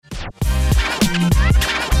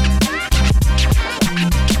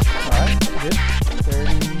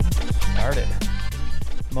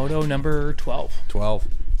episode number 12.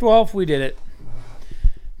 12, we did it.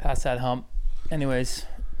 Past that hump. Anyways,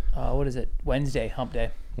 what is it? Wednesday, hump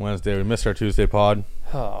day. Wednesday. We missed our Tuesday pod.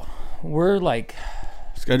 Oh, we're like...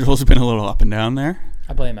 Schedule's been a little up and down there.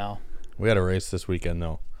 I blame Al. We had a race this weekend,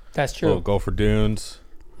 though. That's true. We'll go for dunes.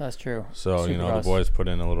 That's true. So, Supercross. the boys put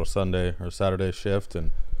in a little Sunday or Saturday shift.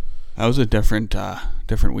 And that was a different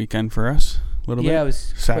weekend for us. A little bit. Yeah, it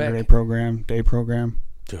was Saturday quick. program, day program.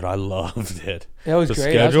 Dude, I loved it. It was the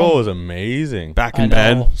great. schedule was amazing. Back I in know.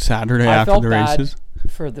 bed Saturday I after felt the bad races.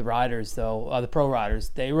 for the riders, though. The pro riders.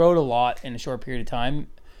 They rode a lot in a short period of time.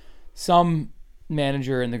 Some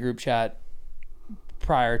manager in the group chat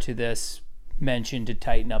prior to this mentioned to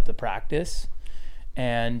tighten up the practice.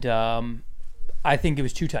 And I think it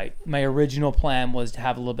was too tight. My original plan was to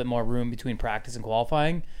have a little bit more room between practice and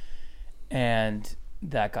qualifying. And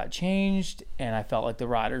that got changed. And I felt like the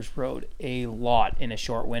riders rode a lot in a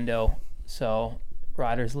short window. So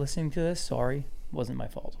riders listening to this, sorry. Wasn't my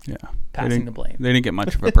fault. Yeah. Passing the blame. They didn't get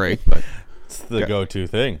much of a break, but It's the go-to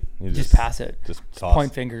thing. You Just pass it. Just toss.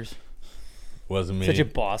 Point fingers. Wasn't me. Such a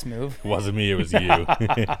boss move. Wasn't me. It was you.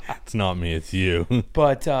 It's not me. It's you.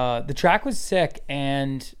 But the track was sick,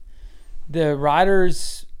 and the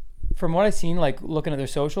riders, from what I've seen, like looking at their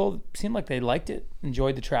social, seemed like they liked it,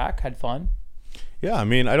 enjoyed the track, had fun. Yeah, I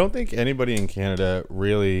mean, I don't think anybody in Canada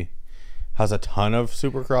really has a ton of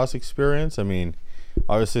Supercross experience. I mean,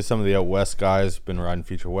 obviously some of the out west guys have been riding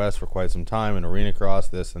Feature West for quite some time and Arena Cross,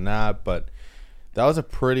 this and that, but that was a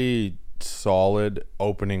pretty solid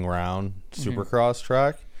opening round Supercross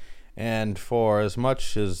track. And for as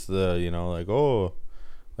much as the,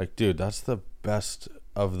 dude, that's the best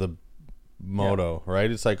of the Moto,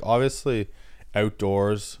 right? It's like, obviously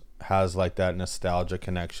outdoors has like that nostalgia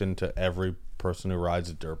connection to every person who rides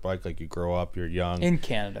a dirt bike. Like, you grow up, you're young In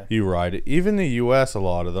Canada. you ride it. Even the US, a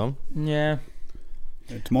lot of them. Yeah.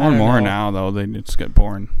 it's more and I don't more know. now, though. They just get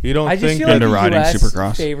boring. You don't I just think feel that like the riding US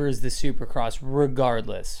Supercross. favors the Supercross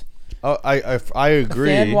regardless. I agree.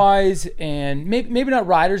 Fan-wise, and maybe not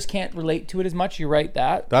riders can't relate to it as much. You're right,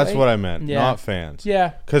 That's right? what I meant, Yeah. not fans.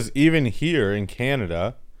 Yeah. Because even here in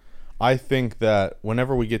Canada, I think that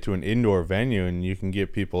whenever we get to an indoor venue and you can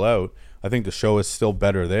get people out, I think the show is still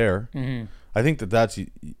better there. Mm-hmm. I think that's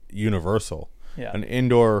universal. Yeah. An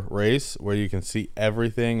indoor race where you can see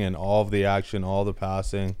everything and all of the action, all the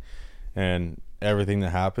passing, and everything that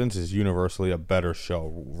happens is universally a better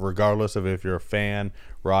show, regardless of if you're a fan,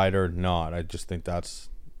 rider, not. I just think that's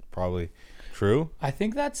probably true. I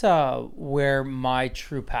think that's where my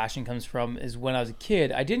true passion comes from. Is when I was a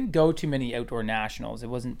kid, I didn't go to many outdoor nationals. It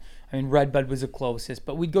wasn't. I mean, Redbud was the closest,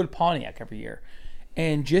 but we'd go to Pontiac every year,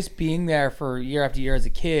 and just being there for year after year as a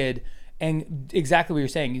kid. And exactly what you're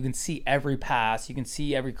saying, you can see every pass, you can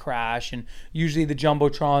see every crash, and usually the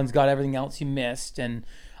Jumbotron's got everything else you missed. And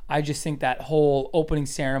I just think that whole opening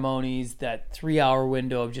ceremonies, that 3-hour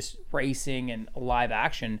window of just racing and live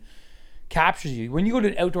action captures you. When you go to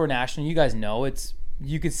an outdoor national, you guys know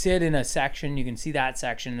you could sit in a section, you can see that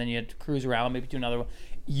section, and then you have to cruise around, maybe to another one.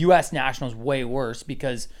 U.S. national is way worse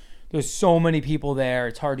because there's so many people there.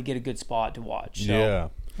 It's hard to get a good spot to watch. So Yeah.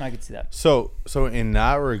 I could see that. So in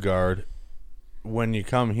that regard, when you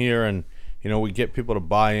come here and we get people to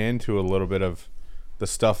buy into a little bit of the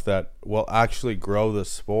stuff that will actually grow the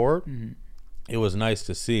sport, it was nice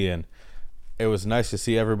to see. And it was nice to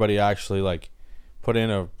see everybody actually like put in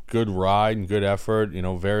a good ride and good effort,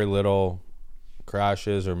 very little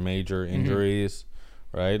crashes or major injuries,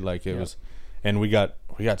 right? Like it was, and we got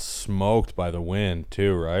smoked by the wind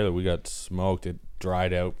too, right? We got smoked. It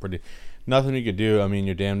dried out pretty. Nothing you could do. I mean,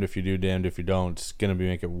 you're damned if you do, damned if you don't. It's gonna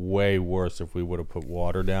make it way worse if we would have put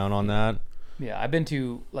water down on that. Yeah, I've been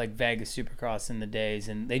to like Vegas Supercross in the days,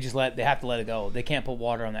 and they have to let it go. They can't put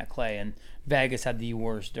water on that clay, and Vegas had the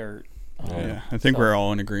worst dirt. Yeah, I think we're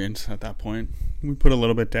all in agreement at that point. We put a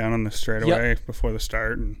little bit down on the straightaway before the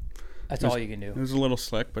start, and That's all you can do. it was a little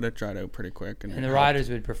slick, but it dried out pretty quick. And the riders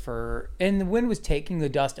would prefer, and the wind was taking the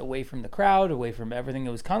dust away from the crowd, away from everything.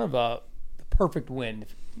 It was kind of the perfect wind,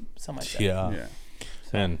 some might say. Yeah.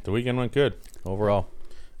 And the weekend went good overall.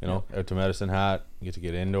 Out to Medicine Hat, you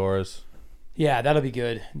get indoors. Yeah, that'll be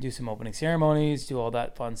good. Do some opening ceremonies, do all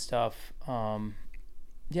that fun stuff.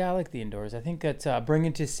 Yeah, I like the indoors. I think that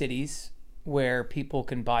bringing to cities where people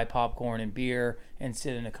can buy popcorn and beer and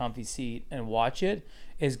sit in a comfy seat and watch it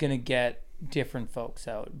is going to get different folks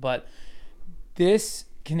out. But this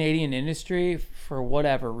Canadian industry, for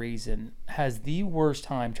whatever reason, has the worst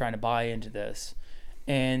time trying to buy into this.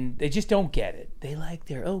 And they just don't get it. They like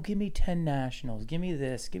give me 10 nationals, give me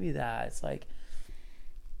this, give me that. It's like,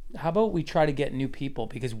 how about we try to get new people?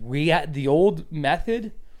 Because we had the old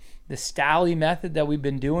method the Stally method that we've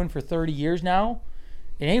been doing for 30 years now,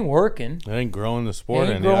 it ain't working. It ain't growing the sport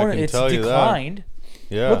It ain't any. I growing. can It's tell you declined.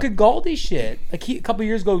 that. Yeah. Look at Galdi's shit. Like a couple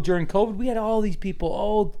years ago during COVID, we had all these people.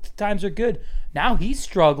 Oh, times are good. Now he's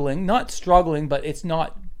struggling. Not struggling, but it's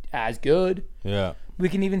not as good. Yeah. We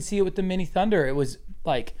can even see it with the Mini Thunder. It was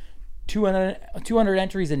like 200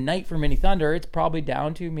 entries a night for Mini Thunder. It's probably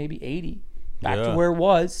down to maybe 80. Back to where it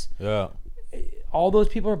was. Yeah. All those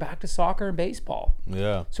people are back to soccer and baseball.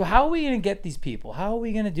 Yeah. So how are we going to get these people? How are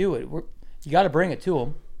we going to do it? You got to bring it to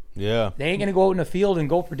them. Yeah. They ain't going to go out in the field and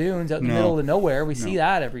go for dunes out in the middle of nowhere. We see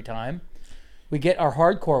that every time. We get our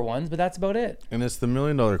hardcore ones, but that's about it. And it's the $1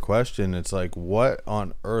 million question. It's like, what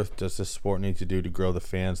on earth does this sport need to do to grow the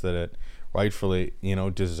fans that it rightfully,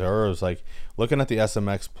 deserves? Like, looking at the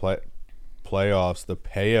SMX playoffs, the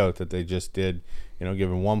payout that they just did,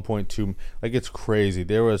 giving 1.2, like, it's crazy.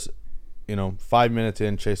 There was, 5 minutes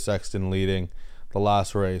in, Chase Sexton leading the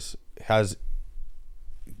last race. Does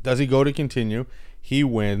he go to continue? He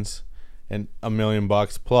wins, and $1 million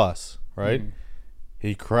plus, right? Mm.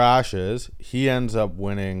 He crashes. He ends up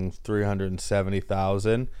winning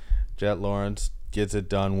 $370,000. Jet Lawrence gets it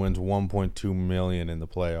done, wins $1.2 million in the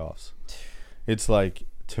playoffs. It's like,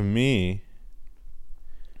 to me,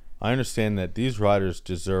 I understand that these riders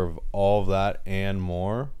deserve all of that and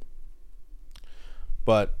more,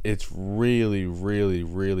 but it's really, really,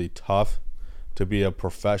 really tough to be a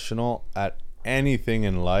professional at anything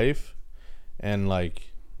in life and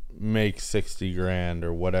like make 60 grand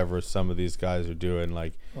or whatever some of these guys are doing.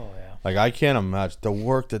 Like, like I can't imagine the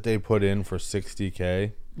work that they put in for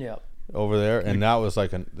 60K over there. And that was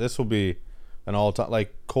like this will be an all-time,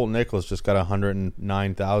 like Colt Nicholas just got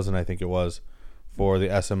 109,000, I think it was, for the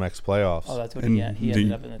SMX playoffs. Oh, that's what he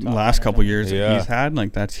ended up in the top. Last couple years that he's had,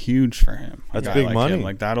 like, that's huge for him. That's big money.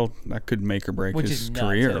 Like that could make or break his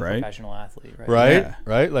career, right? Professional athlete, right? Right, yeah.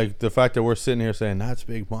 Right. Like the fact that we're sitting here saying that's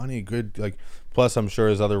big money, good. Like, plus I'm sure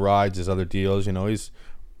his other rides, his other deals, he's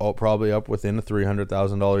probably up within a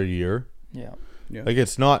 $300,000 a year. Yeah. Like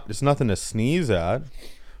it's nothing to sneeze at,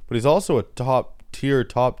 but he's also a top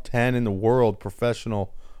 10 in the world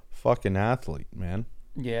professional fucking athlete, man.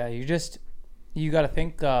 Yeah, you got to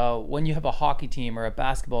think when you have a hockey team or a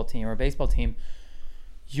basketball team or a baseball team,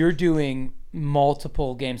 you're doing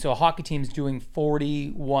multiple games. So a hockey team's doing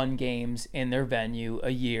 41 games in their venue a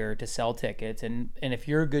year to sell tickets. And if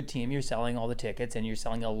you're a good team, you're selling all the tickets and you're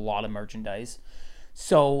selling a lot of merchandise.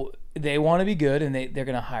 So they want to be good and they're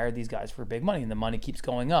going to hire these guys for big money and the money keeps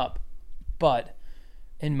going up. But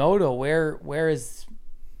in Moto,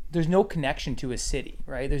 there's no connection to a city,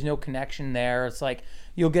 right? There's no connection there. It's like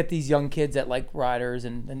you'll get these young kids that like riders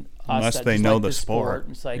and us unless that they just know like the sport.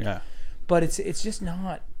 It's like, but it's just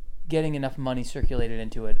not getting enough money circulated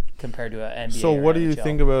into it compared to an NBA. So what do you NHL.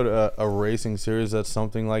 think about a racing series that's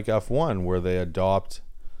something like F1, where they adopt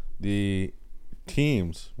the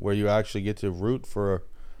teams, where you actually get to root for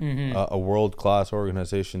a world-class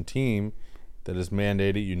organization team that is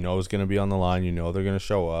mandated, is going to be on the line, they're going to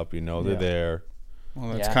show up, they're there.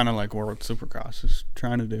 Well, that's kind of like World Supercross is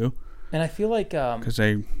trying to do. And I feel like because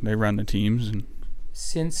they run the teams and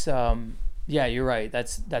since you're right.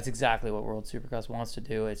 That's exactly what World Supercross wants to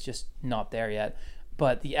do. It's just not there yet.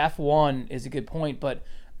 But the F1 is a good point. But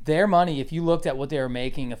their money, if you looked at what they were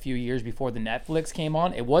making a few years before the Netflix came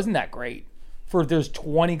on, it wasn't that great. There's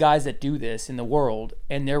 20 guys that do this in the world,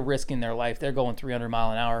 and they're risking their life. They're going 300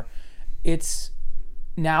 mile an hour.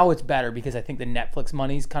 Now it's better because I think the Netflix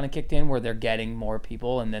money's kind of kicked in where they're getting more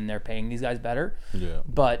people and then they're paying these guys better. Yeah.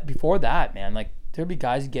 But before that, man, like there'd be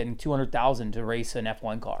guys getting $200,000 to race an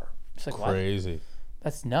F1 car. It's like crazy. What?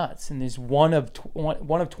 That's nuts. And there's one of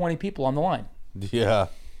 20 people on the line. Yeah.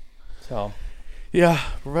 So. Yeah,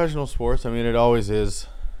 professional sports. I mean, it always is.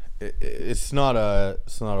 It's not a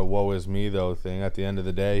woe is me though thing. At the end of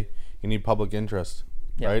the day, you need public interest,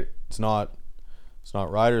 right? It's not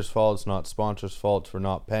riders' fault. It's not sponsors' fault for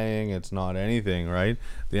not paying. It's not anything, right?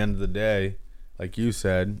 At the end of the day, like you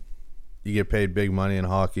said, you get paid big money in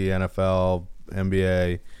hockey, NFL,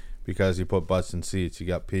 NBA, because you put butts in seats. You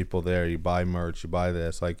got people there. You buy merch. You buy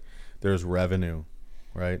this. Like, there's revenue,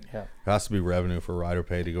 right? Yeah. There has to be revenue for rider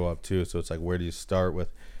pay to go up too. So it's like, where do you start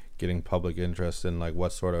with getting public interest and like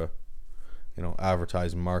what sort of,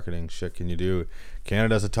 advertising, marketing shit can you do?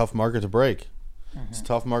 Canada's a tough market to break. Mm-hmm. It's a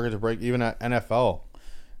tough market to break, even at NFL.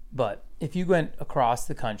 But if you went across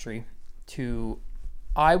the country to,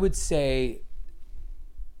 I would say,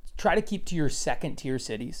 try to keep to your second tier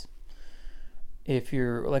cities. If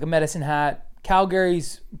you're like a Medicine Hat,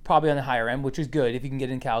 Calgary's probably on the higher end, which is good if you can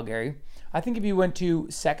get in Calgary. I think if you went to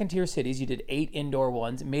second tier cities, you did 8 indoor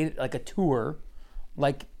ones, made it like a tour,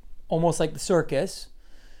 like almost like the circus.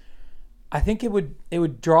 I think it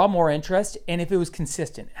would draw more interest, and if it was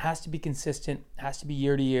consistent, it has to be consistent, it has to be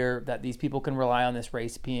year to year, that these people can rely on this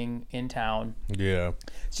race being in town. Yeah.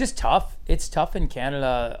 It's just tough. It's tough in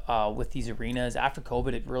Canada with these arenas. After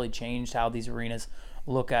COVID, it really changed how these arenas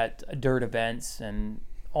look at dirt events, and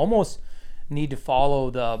almost need to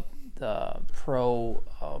follow the pro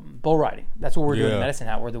bull riding. That's what we're doing in Medicine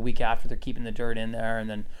Hat, where the week after they're keeping the dirt in there, and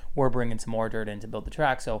then we're bringing some more dirt in to build the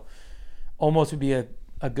track. So almost would be a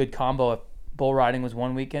good combo if bull riding was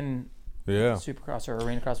one weekend, Supercross or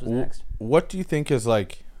arena cross was next. What do you think is,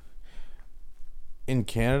 like, in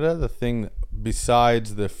Canada, the thing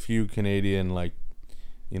besides the few Canadian, like,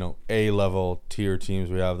 you know, A-level tier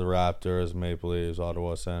teams, we have the Raptors, Maple Leafs,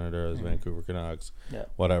 Ottawa Senators, Vancouver Canucks,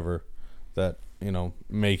 whatever, that, you know,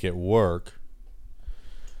 make it work.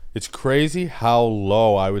 It's crazy how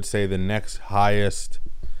low I would say the next highest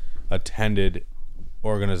attended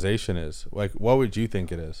organization is. Like, what would you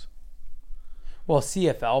think it is? Well,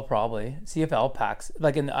 CFL probably. CFL packs.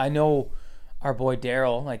 Like, and I know our boy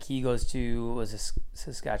Daryl, like, he goes to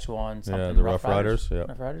Saskatchewan something. Yeah, the Rough Riders. Yeah.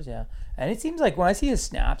 Rough Riders, yeah. And it seems like when I see his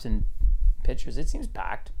snaps and pictures, it seems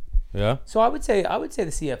packed. Yeah. So I would say the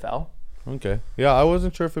CFL. Okay. Yeah, I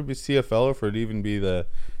wasn't sure if it'd be CFL or if it'd even be the,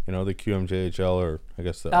 you know, the QMJHL or I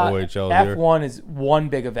guess the OHL. F1 is one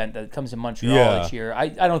big event that comes to Montreal each year. I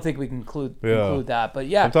don't think we can include that, but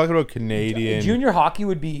yeah. I'm talking about Canadian. Junior hockey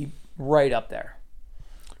would be right up there.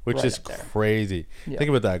 Which is crazy. Yeah. Think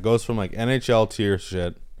about that. It goes from like NHL tier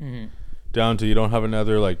shit down to you don't have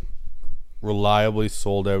another like reliably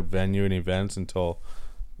sold out venue and events until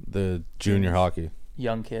the junior hockey.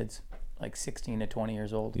 Young kids, like 16 to 20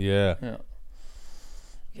 years old. Yeah.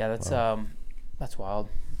 Yeah, that's wild.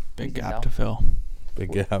 Big gap to fill.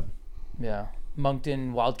 Big gap. Yeah.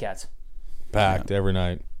 Moncton Wildcats. Packed every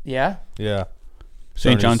night. Yeah? Yeah.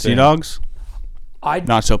 St. John Sea Dogs?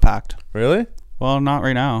 Not so packed. Really? Well, not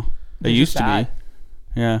right now. They used to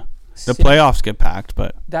be. Yeah. The Sting. playoffs get packed,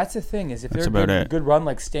 but that's the thing is if they're a good run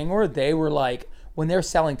like Sting were, they were like, when they're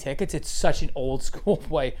selling tickets, it's such an old school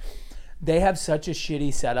way. They have such a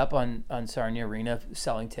shitty setup on Sarnia Arena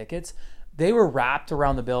selling tickets. They were wrapped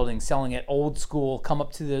around the building selling it old school, come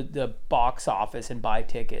up to the box office and buy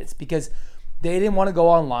tickets because they didn't want to go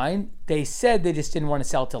online. They said they just didn't want to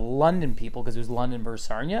sell it to London people because it was London versus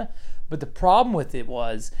Sarnia. But the problem with it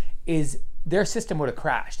is their system would have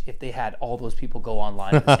crashed if they had all those people go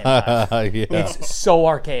online at the same time. It's so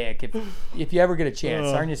archaic. If you ever get a chance,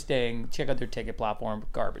 Sarnia Sting, check out their ticket platform.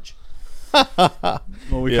 Garbage. Well,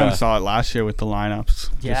 we kind of saw it last year with the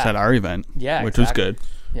lineups just at our event, which was good.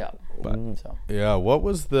 Yeah. But, yeah. What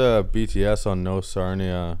was the BTS on No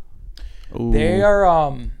Sarnia? Ooh. They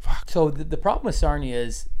are so the problem with Sarnia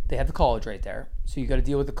is they have the college right there, so you got to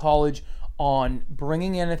deal with the college on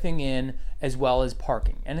bringing anything in as well as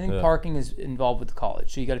parking. Anything parking is involved with the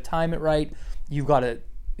college, so you got to time it right. You've got to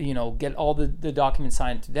get all the documents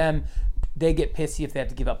signed to them. They get pissy if they have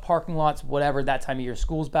to give up parking lots, whatever. That time of year,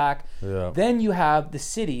 school's back. Yeah. Then you have the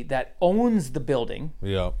city that owns the building.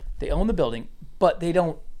 Yeah. They own the building, but they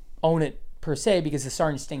don't own it per se because the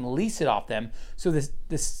Sarnia Sting lease it off them. So this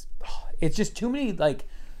it's just too many like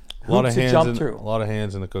hoops to jump through. A lot of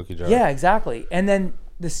hands in the cookie jar. Yeah, exactly. And then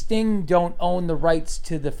the Sting don't own the rights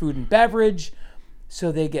to the food and beverage,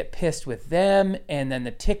 so they get pissed with them. And then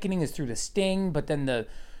the ticketing is through the Sting, but then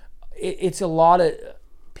it's a lot of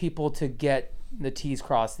people to get the T's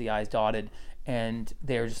crossed, the I's dotted. And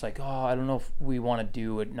they're just like, I don't know if we want to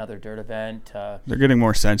do another dirt event. They're getting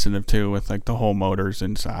more sensitive too with like the whole motors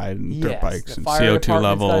inside and dirt bikes and CO2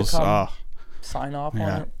 levels. Sign off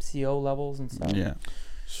on it, CO levels and stuff. Yeah.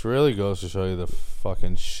 This really goes to show you the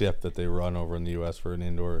fucking ship that they run over in the U.S. for an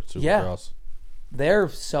indoor Supercross. Yeah. They're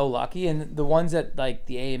so lucky. And the ones that like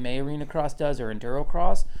the AMA Arena Cross does or Enduro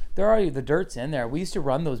Cross, they're already, the dirt's in there. We used to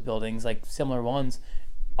run those buildings, like similar ones.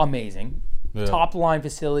 Amazing. Yeah. Top line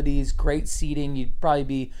facilities, great seating. You'd probably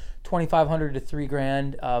be $2,500 to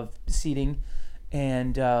 $3,000 of seating,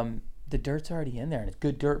 and the dirt's already in there. And it's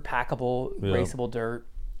good dirt, packable, raceable dirt.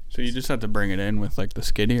 So you just have to bring it in with like the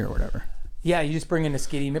skiddy or whatever. Yeah, you just bring in a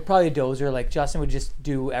skiddy, probably a dozer. Like Justin would just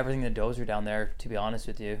do everything in the dozer down there. To be honest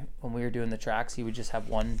with you, when we were doing the tracks, he would just have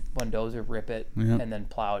one dozer, rip it, and then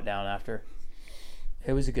plow it down after.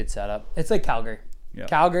 It was a good setup. It's like Calgary. Yeah.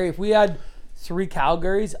 Calgary. If we had 3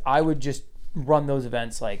 Calgarys, I would just run those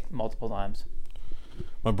events like multiple times.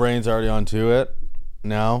 My brain's already onto it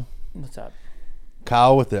now. What's up?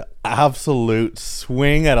 Kyle with the absolute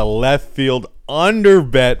swing at a left field under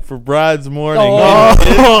bet for Brad's morning.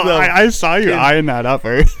 I saw you eyeing that up.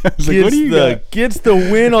 I was like, what do you got? Gets the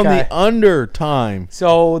win on the under time.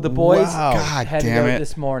 So the boys headed out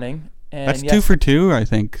this morning. And That's 2 for 2, I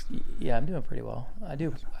think. Yeah, I'm doing pretty well. I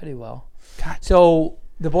do well. God. So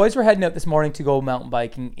the boys were heading out this morning to go mountain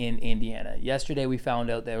biking in Indiana. Yesterday we found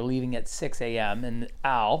out they were leaving at 6 a.m. And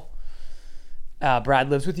Brad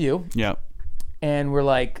lives with you. Yep. And we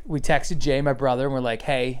texted Jay, my brother, and we're like,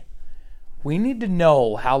 hey, we need to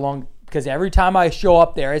know how long, because every time I show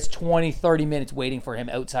up there, it's 20, 30 minutes waiting for him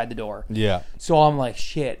outside the door. Yeah. So I'm like,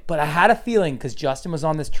 shit. But I had a feeling, because Justin was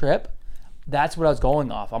on this trip, that's what I was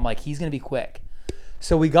going off. I'm like, he's going to be quick.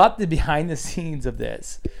 So we got the behind the scenes of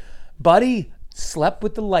this. Buddy slept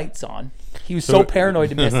with the lights on. He was so paranoid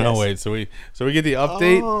to miss this. No, wait. So we get the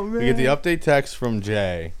update. We get the update text from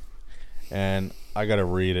Jay, and I got to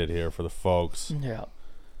read it here for the folks. Yeah.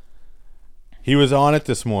 He was on it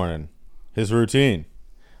this morning. His routine.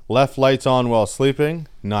 Left lights on while sleeping.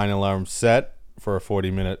 9 alarms set for a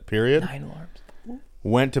 40-minute period. 9 alarms.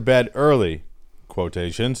 Went to bed early.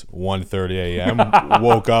 Quotations. 1:30 a.m.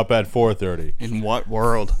 Woke up at 4:30. In what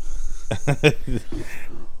world?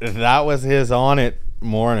 That was his on it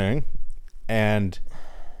morning, and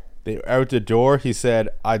they out the door. He said,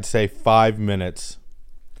 "I'd say 5 minutes."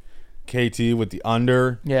 KT with the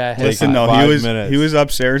under. Yeah. Listen, no, he was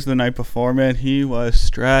upstairs the night before, man. He was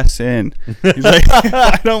stressing. He's like,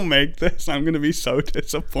 I don't make this. I'm gonna be so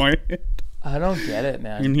disappointed. I don't get it,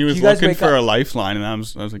 man. And he was looking for a lifeline, and I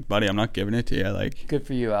was like, buddy, I'm not giving it to you. Like, good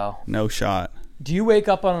for you, Al. No shot. Do you wake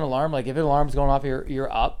up on an alarm? Like, if an alarm's going off,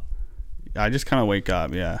 you're up? I just kind of wake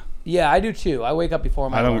up, yeah. Yeah, I do too. I wake up before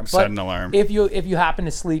my alarm. I don't set an alarm. If you happen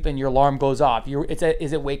to sleep and your alarm goes off,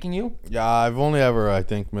 is it waking you? Yeah, I've only ever, I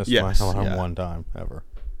think, missed my alarm one time ever.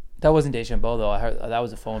 That wasn't Deschambault, though. I heard that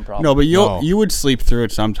was a phone problem. No, but you would sleep through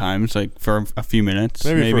it sometimes, like for a few minutes,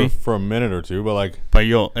 maybe. For a minute or two, but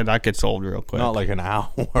that gets old real quick. Not like an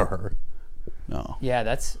hour. No. Yeah,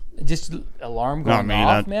 that's just alarm going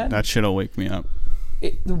off, man. That shit'll wake me up.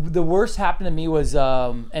 The worst happened to me was,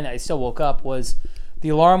 and I still woke up, was the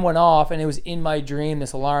alarm went off, and it was in my dream,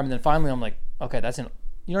 this alarm, and then finally I'm like, okay, you know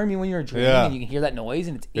what I mean, when you're dreaming and you can hear that noise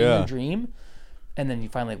and it's in your dream, and then you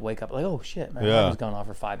finally wake up like, oh shit, my alarm was going off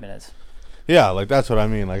for 5 minutes. Yeah, like that's what I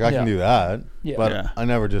mean. Like I can do that, but I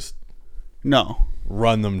never just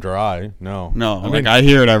run them dry. No. I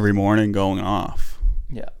hear it every morning going off.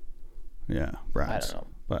 Yeah, Brad's. I don't know,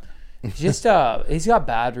 but just he's got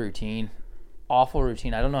bad routine, awful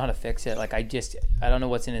routine. I don't know how to fix it. Like I don't know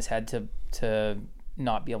what's in his head to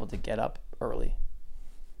not be able to get up early,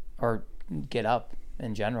 or get up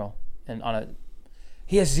in general, and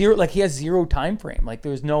he has zero time frame. Like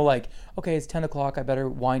there's no like, okay, it's 10 o'clock, I better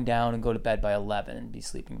wind down and go to bed by 11 and be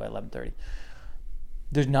sleeping by 11:30.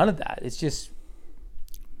 There's none of that. It's just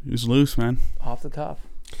he's loose, man. Off the cuff.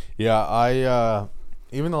 Yeah, I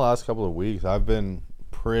even the last couple of weeks I've been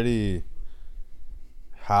pretty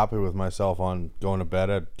happy with myself on going to bed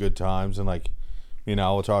at good times, and like, you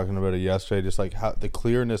know, we were talking about it yesterday, just like how the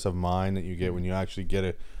clearness of mind that you get when you actually get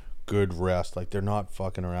a good rest. Like they're not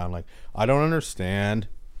fucking around. Like I don't understand,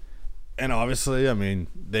 and obviously I mean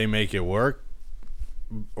they make it work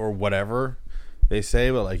or whatever they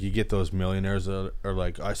say, but like you get those millionaires that are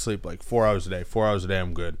like, I sleep like 4 hours a day,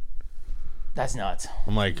 I'm good. That's nuts.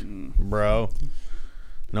 I'm like, bro,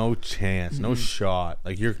 no chance, no shot.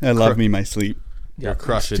 Like I love me my sleep. You're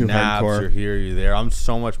crushing naps, you're here, you're there. I'm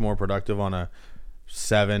so much more productive on a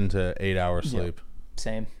 7 to 8 hour sleep.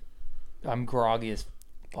 Same. I'm groggy as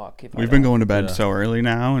fuck. We've been going to bed so early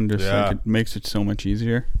now, and just like it makes it so much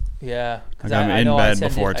easier. Yeah. Like I'm in bed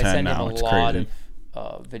before 10 now. It's crazy.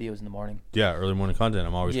 Videos in the morning. Yeah, early morning content.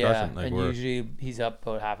 I'm always present. Like, and usually he's up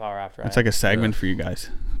about a half hour after. It's like a segment for you guys.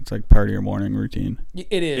 It's like part of your morning routine.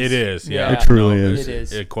 It is. It is. Yeah. It truly is. It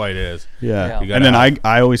is. It quite is. Yeah. And then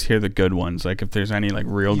I always hear the good ones. Like if there's any like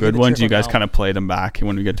real good ones, you guys kind of play them back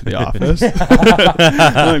when we get to the office.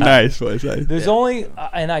 Really nice. There's only,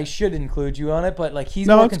 and I should include you on it, but like he's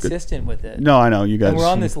more consistent with it. No, I know you guys. And we're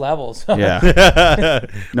on this level. So. Yeah.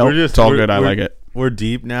 No, it's all good. I like it. We're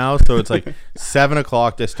deep now, so it's like 7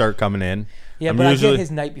 o'clock they start coming in. Yeah, but I get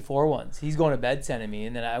his night before ones. He's going to bed sending me,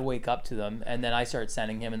 and then I wake up to them, and then I start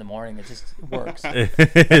sending him in the morning. It just works.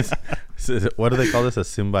 What do they call this? A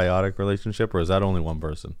symbiotic relationship, or is that only one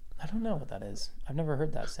person? I don't know what that is. I've never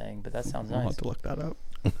heard that saying, but that sounds nice. I'll have to look that up.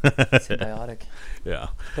 Symbiotic. Yeah.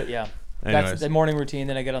 But yeah, anyways. That's the morning routine.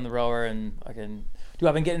 Then I get on the rower, and I've been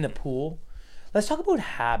getting in the pool. Let's talk about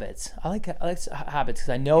habits. I like habits because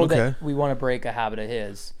I know that we want to break a habit of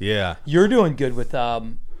his. Yeah. You're doing good with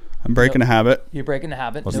I'm breaking a habit. You're breaking the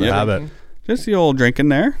habit. What's the habit? Just the old drinking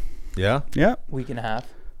there. Yeah. Yeah. Week and a half.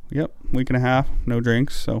 Yep. Week and a half. No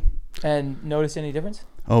drinks. So. And notice any difference?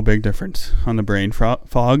 Oh, big difference on the brain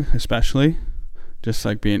fog, especially. just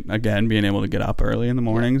like being able to get up early in the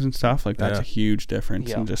mornings and stuff, like that's Yeah. a huge difference.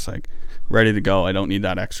 Yeah. And just like ready to go. I don't need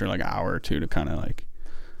that extra like hour or two to kind of like,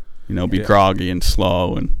 be Yeah. groggy and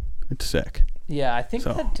slow, and it's sick. Yeah, I think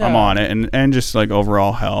So that I'm on it, and just like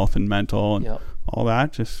overall health and mental and Yep. all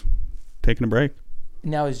that, just taking a break.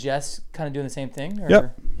 Now is Jess kind of doing the same thing? Or?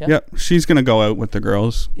 Yep. Yep. She's gonna go out with the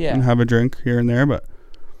girls Yeah. and have a drink here and there, but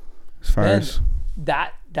as far Man, as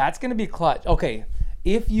that's gonna be clutch. Okay,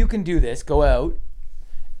 if you can do this, go out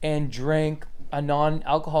and drink a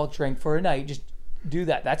non-alcoholic drink for a night. Just do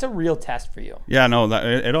that. That's a real test for you. yeah, no, that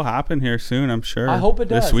it'll happen here soon, I'm sure. I hope it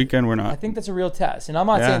does. This weekend we're I not. think that's a real test, and I'm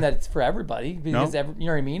not Yeah. saying that it's for everybody because No. you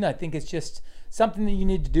know what I mean. I think it's just something that you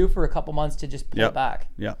need to do for a couple months to just pull Yep. it back.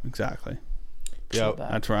 Yeah, exactly. Yeah, Pull it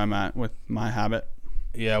back. That's where I'm at with my habit.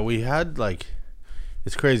 yeah. We had like,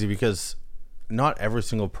 it's crazy because not every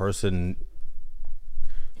single person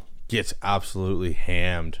gets absolutely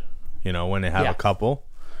hammed. When they have Yeah. a couple,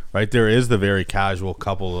 right? There is the very casual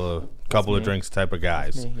couple of me. drinks type of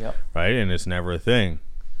guys, Me, yep. right? And it's never a thing.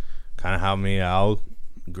 Kind of how me and Al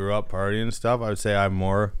grew up partying and stuff. I would say I've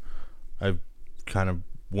kind of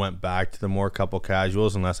went back to the more couple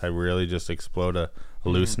casuals unless I really just explode a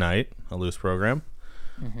loose night, a loose program.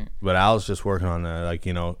 Mm-hmm. But Al's just working on that. Like,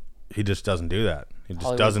 he just doesn't do that. He just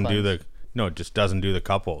Hollywood doesn't cleanse. just doesn't do the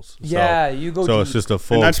couples. Yeah, So, you go. so deep. it's just a And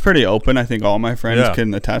full, that's pretty open. I think all my friends Yeah.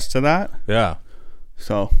 can attest to that. yeah.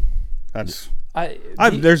 So that's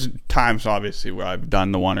the- there's times obviously where I've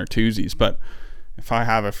done the one or twosies, but if I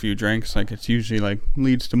have a few drinks, like it's usually like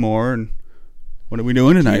leads to more. And what are we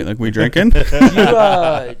doing tonight? Like we drinking?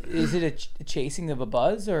 is it a chasing of a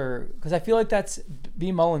buzz, or because I feel like that's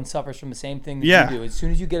B Mullen suffers from the same thing that Yeah. you do. As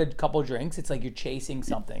soon as you get a couple drinks, it's like you're chasing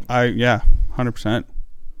something. 100%.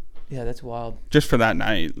 Yeah, that's wild. Just for that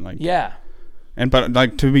night, like Yeah, but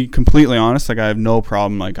like to be completely honest, like I have no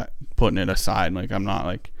problem like putting it aside. Like I'm not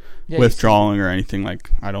like yeah, withdrawing or anything.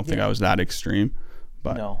 Like I don't think Yeah. I was that extreme,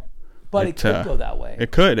 but no, but it could go that way.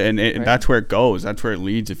 it could, and Right. that's where it goes. That's where it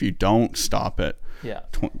leads if you don't stop it. Yeah,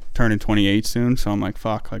 Turning 28 soon, so I'm like,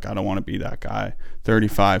 fuck, like I don't want to be that guy.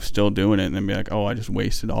 35, still doing it, and then be like, oh, I just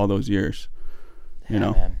wasted all those years. You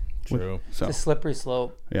know, man. True. so It's a slippery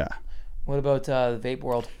slope. yeah, What about the vape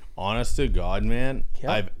world? Honest to God, man,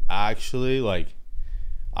 Yeah. I've actually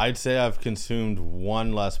I'd say I've consumed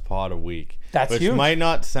one less pod a week. That's which huge. might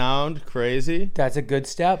not sound crazy, That's a good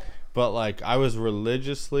step. but I was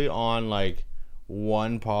religiously on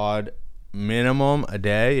one pod minimum a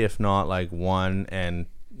day, if not one, and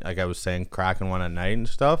like I was saying, cracking one at night and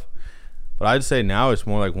stuff. But I'd say now it's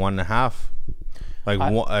more like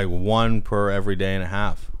 1.5, one per every day and a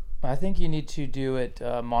half. I think you need to do it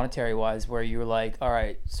monetary wise, where you're like, all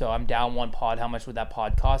right, so I'm down one pod. How much would that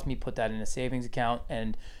pod cost me? Put that in a savings account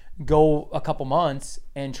and go a couple months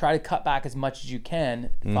and try to cut back as much as you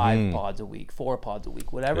can. 5 pods a week, 4 pods a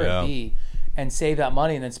week, whatever Yeah. it be, and save that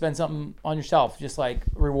money and then spend something on yourself. Just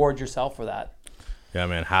reward yourself for that. Yeah,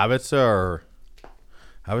 man, habits are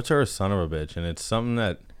a son of a bitch, and it's something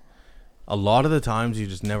that a lot of the times you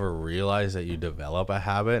just never realize that you develop a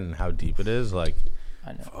habit and how deep it is.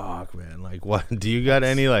 I know. Fuck, man. What do you got?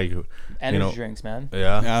 Any Energy drinks, man.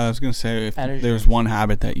 Yeah. I was gonna say if Energy there's drinks. one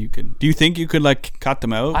habit that you could, do you think you could cut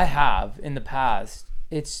them out? I have in the past.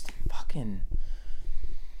 It's fucking.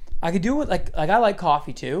 I could do it I like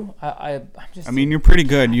coffee too. I'm just. I mean, you're pretty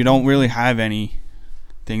good. You don't really have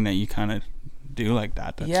anything that you kind of do like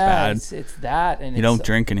that. That's bad. It's that, and You don't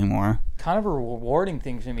drink anymore. kind of a rewarding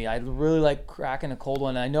thing for me. I really like cracking a cold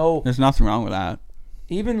one. I know There's nothing wrong with that.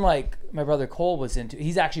 even my brother Cole was into.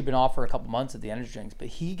 He's actually been off for a couple months at the energy drinks, but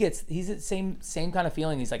he's the same kind of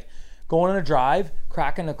feeling. He's like going on a drive,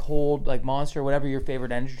 cracking a cold Monster, whatever your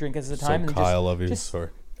favorite energy drink is at the time. So and Kyle of you, just, sorry.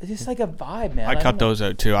 it's just like a vibe, man. I don't cut know. those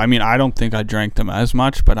out too. I mean, I don't think I drank them as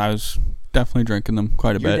much, but I was definitely drinking them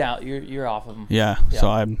quite a You're bit. down. You're off of them. Yeah, Yeah. so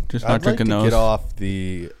I'm just not I'd like to drinking those. get off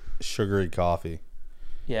the sugary coffee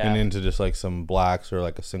Yeah. and into just some blacks or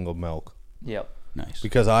a single milk, Yep. Nice.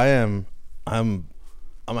 because I'm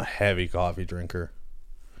a heavy coffee drinker.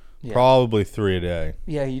 Yeah. Probably 3 a day.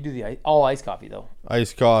 Yeah, you do the all iced coffee though.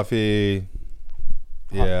 Iced coffee.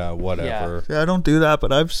 Yeah, whatever. Yeah, I don't do that,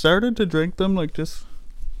 but I've started to drink them just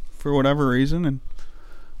for whatever reason, and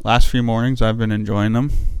last few mornings I've been enjoying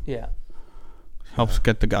them. Yeah. Helps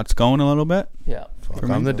get the guts going a little bit. Yeah. Fuck,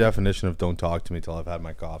 I'm the definition of don't talk to me till I've had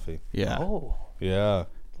my coffee. Yeah. Oh, Yeah.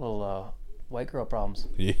 little white girl problems.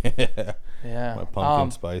 Yeah. Yeah. My pumpkin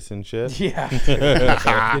spice and shit. Yeah.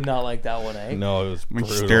 Did not like that one, eh? No, it was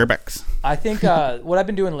brutal. Starbucks. I think what I've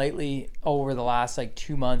been doing lately over the last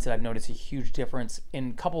 2 months that I've noticed a huge difference in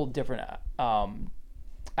a couple of different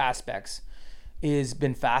aspects is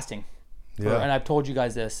been fasting. and I've told you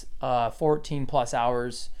guys this, 14 plus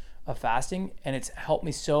hours of fasting, and it's helped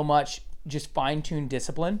me so much. Just fine-tune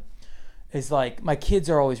discipline. Is like my kids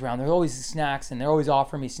are always around. There's always snacks, and they're always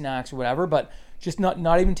offering me snacks or whatever. But just not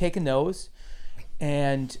even taking those.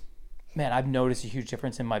 And man, I've noticed a huge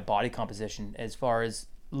difference in my body composition as far as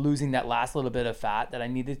losing that last little bit of fat that I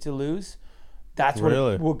needed to lose. That's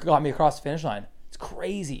what got me across the finish line. It's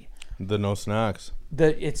crazy. The no snacks.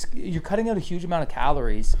 You're cutting out a huge amount of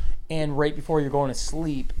calories, and right before you're going to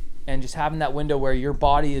sleep, and just having that window where your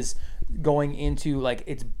body is going into like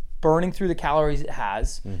it's burning through the calories it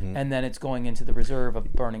has, and then it's going into the reserve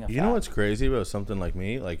of burning of fat. You know what's crazy about something like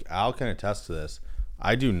me? Like Al can attest to this.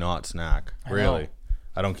 I do not snack. Really.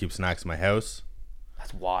 I don't keep snacks in my house.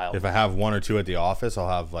 That's wild. If I have one or two at the office, I'll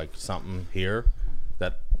have like something here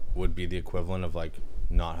that would be the equivalent of like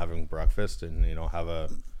not having breakfast, and have a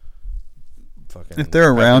fucking. If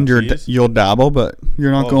they're around, you'll dabble, but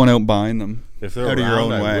you're not going out buying them. If they're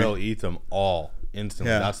around, I will eat them all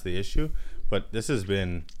instantly. Yeah. That's the issue. But this has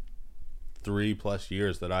been 3+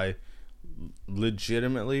 years that I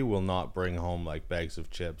legitimately will not bring home like bags of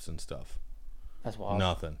chips and stuff. That's wild.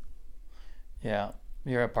 Nothing. Yeah.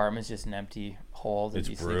 Your apartment's just an empty hole. It's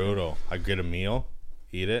brutal. I get a meal,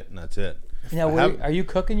 eat it, and that's it. Now, are you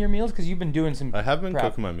cooking your meals? Because you've been doing some I have been prep.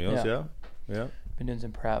 Cooking my meals, yeah. Been doing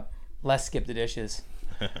some prep. Less skip the dishes.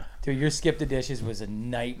 Dude, your skip the dishes was a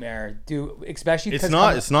nightmare. Dude, especially because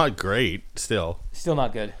it's not great still. Still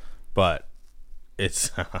not good. But it's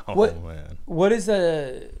man. What is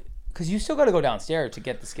because you still got to go downstairs to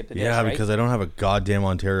get the skip the dish, yeah, right? because I don't have a goddamn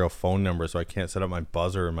Ontario phone number, so I can't set up my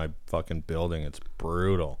buzzer in my fucking building. It's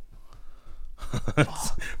brutal.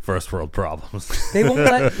 It's first world problems. They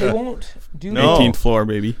won't do no. 18th floor,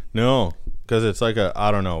 baby. No, because it's like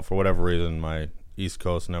I don't know, for whatever reason, my East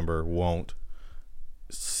Coast number won't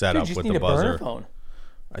set up with the buzzer. Burner phone.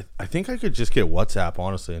 I think I could just get WhatsApp,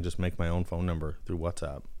 honestly, and just make my own phone number through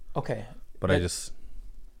WhatsApp. Okay. But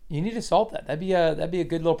you need to solve that. That'd be a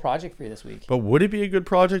good little project for you this week. But would it be a good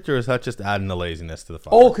project, or is that just adding the laziness to the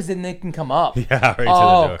fire? Oh, because then they can come up. Yeah, right to the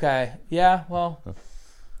door. Okay. Yeah, well.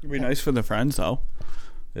 It'd be nice for the friends, though.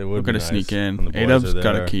 It would be nice. Sneak in. A-Dub's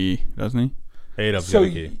got a key, doesn't he? A-Dub's got a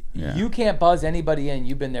key. You can't buzz anybody in.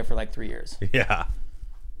 You've been there for like 3 years. Yeah.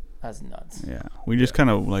 That's nuts. Yeah. We just kind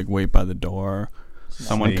of like wait by the door.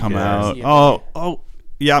 Someone come out. Oh,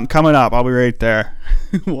 yeah, I'm coming up. I'll be right there.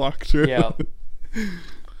 Walk through. Yeah.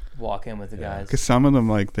 Walk in with the guys. Because some of them,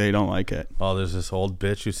 like, they don't like it. Oh, there's this old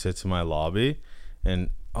bitch who sits in my lobby,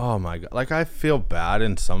 and oh my god, like I feel bad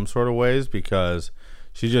in some sort of ways because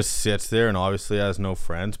she just sits there and obviously has no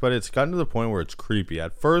friends, but it's gotten to the point where it's creepy.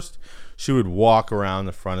 At first, she would walk around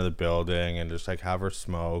the front of the building and just like have her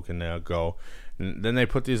smoke, and they'll go. And then they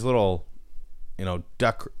put these little,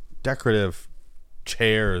 decorative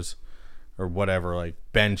chairs or whatever, like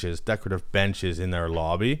decorative benches in their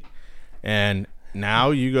lobby. And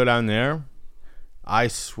now you go down there, I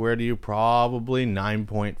swear to you, probably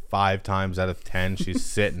 9.5 times out of 10, she's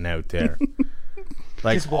sitting out there.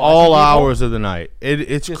 Like all hours of the night.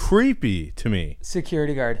 It's creepy to me.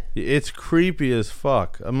 Security guard. It's creepy as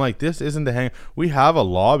fuck. I'm like, this isn't the hang. We have a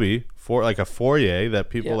lobby for like a foyer that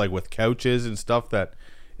people like with couches and stuff that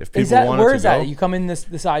if people wanted to go. Where is that? You come in the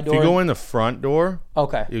side door? If you go in the front door,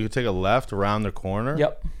 okay, you can take a left around the corner.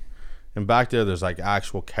 Yep. And back there's like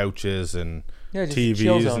actual couches and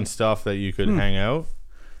TVs and stuff that you could hang out.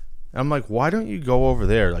 I'm like, why don't you go over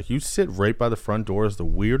there? Like, you sit right by the front door is the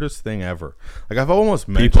weirdest thing ever. Like, I've almost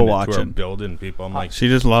mentioned people it to her building people. I'm like, she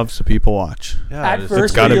just loves the people watch. Yeah, at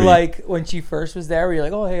first, you're like, when she first was there, you're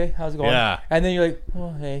like, oh, hey, how's it going? Yeah. And then you're like,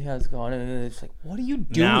 oh, hey, how's it going? And then it's like, what are you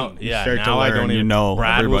doing? Now I don't even know.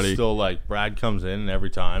 Brad was still like, Brad comes in every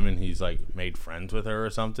time and he's like made friends with her or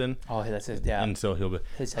something. Oh, that's his dad. And so he'll be,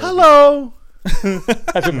 hello.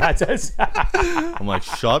 That's what Matt says. I'm like,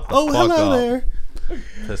 shut the fuck up. There.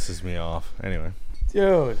 Pisses me off. Anyway,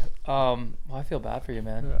 dude. Well, I feel bad for you,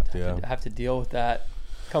 man. Have to deal with that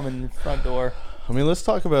coming in the front door. I mean, let's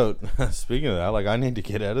talk about. Speaking of that, like, I need to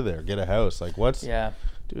get out of there, get a house. Like,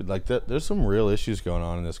 dude? Like, there's some real issues going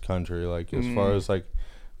on in this country. Like, as far as like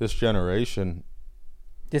this generation,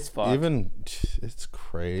 it's fucked. It's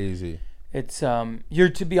crazy. It's you're,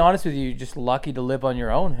 to be honest with you, you're just lucky to live on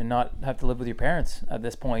your own and not have to live with your parents at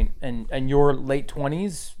this point. And your late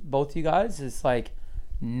 20s, both you guys, is like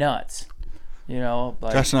nuts.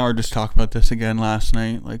 Like, Jess and I were just talking about this again last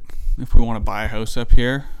night. Like, if we want to buy a house up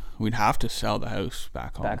here, we'd have to sell the house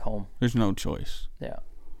back home. There's no choice. Yeah.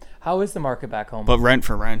 How is the market back home? But rent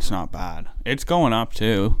for rent's not bad. It's going up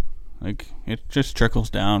too. Like, it just trickles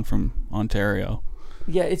down from Ontario.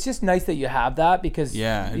 Yeah, it's just nice that you have that because you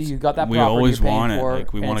got that property. We always want it.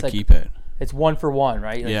 Like, we want to keep it. It's 1 for 1,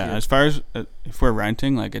 right? Like As far as if we're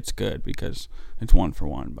renting, like it's good because it's 1 for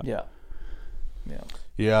 1. But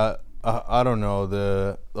Yeah, I don't know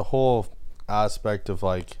the whole aspect of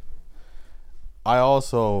like. I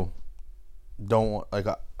also don't like.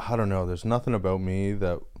 I don't know. There's nothing about me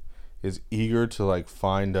that is eager to like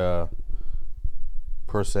find a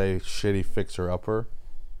per se shitty fixer upper.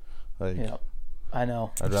 Like, I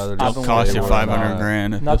know. I'd rather it'll just cost you $500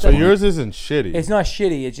 $500,000. Not So yours isn't shitty. It's not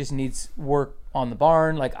shitty. It just needs work on the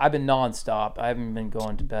barn. Like I've been nonstop. I haven't been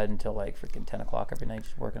going to bed until like freaking 10 o'clock every night,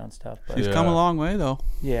 just working on stuff. But He's come a long way though.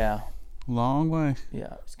 yeah, Long way.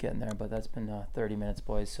 yeah, it's getting there. But that's been 30 minutes,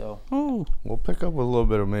 boys. So We'll pick up with a little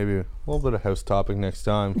bit of house topic next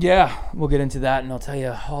time. yeah, we'll get into that, and I'll tell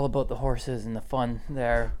you all about the horses and the fun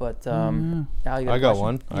there. But Al, you got I a got question?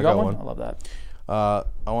 one. You I got got one. one. I love that.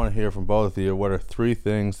 I want to hear from both of you. What are 3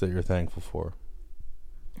 things that you're thankful for?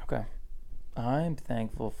 Okay, I'm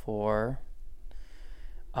thankful for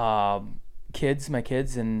kids, my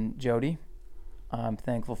kids, and Jody. I'm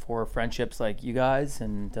thankful for friendships like you guys,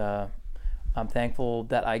 and I'm thankful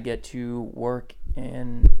that I get to work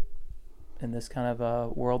in this kind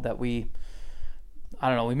of world that we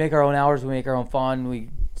make our own hours, we make our own fun, we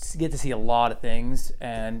get to see a lot of things,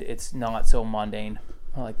 and it's not so mundane.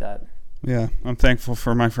 I like that. Yeah, I'm thankful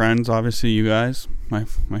for my friends, obviously you guys, my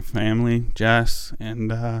family, Jess,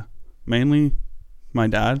 and mainly my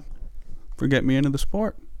dad for getting me into the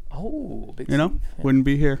sport. Oh, big Wouldn't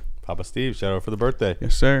be here. Papa Steve, shout out for the birthday.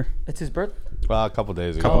 Yes, sir. It's his birthday. Well, a couple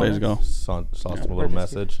days ago. Couple days ago. Saw some little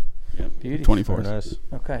message. Yeah, Beauty. 24th. Very nice.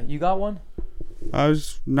 Okay, you got one? I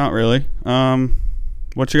was not really.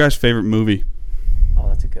 What's your guys' favorite movie? Oh,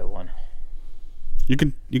 that's a good one. You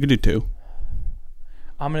could do 2.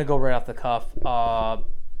 I'm gonna go right off the cuff. I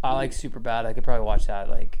like Superbad. I could probably watch that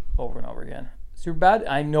like over and over again. Superbad.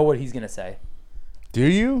 I know what he's gonna say. Do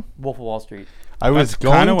you? Wolf of Wall Street. That's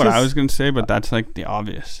kind of what I was gonna say, but that's like the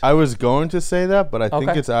obvious. I was going to say that, but I think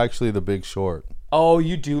Okay. it's actually The Big Short. Oh,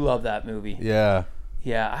 you do love that movie. Yeah,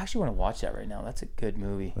 Yeah, I actually want to watch that right now. That's a good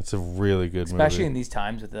movie, that's a really good especially in movie. these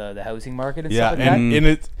times with the housing market and Yeah, stuff like that. and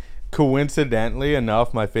it's coincidentally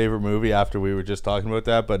enough my favorite movie after we were just talking about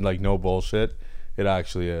that, but like no bullshit, it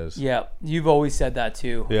actually is. Yeah, you've always said that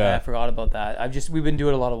too. Yeah. I forgot about that. We've been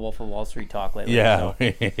doing a lot of Wolf of Wall Street talk lately. Yeah,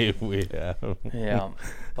 so, we have. yeah,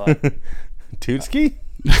 but Tootski?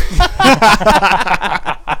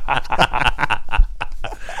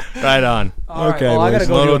 Right on. all right, Okay, well, I gotta boys.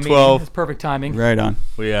 go Moto do a meeting. 12. It's perfect timing. Right on.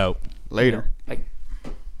 We out. Later.